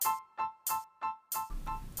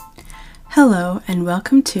Hello, and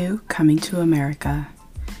welcome to Coming to America.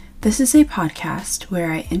 This is a podcast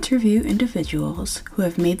where I interview individuals who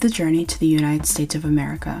have made the journey to the United States of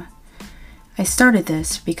America. I started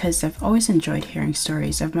this because I've always enjoyed hearing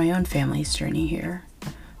stories of my own family's journey here.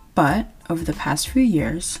 But over the past few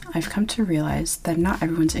years, I've come to realize that not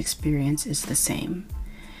everyone's experience is the same.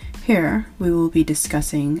 Here, we will be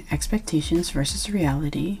discussing expectations versus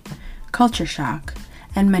reality, culture shock,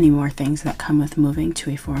 and many more things that come with moving to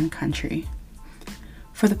a foreign country.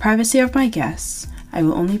 For the privacy of my guests, I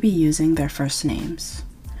will only be using their first names.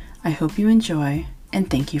 I hope you enjoy, and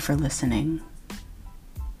thank you for listening.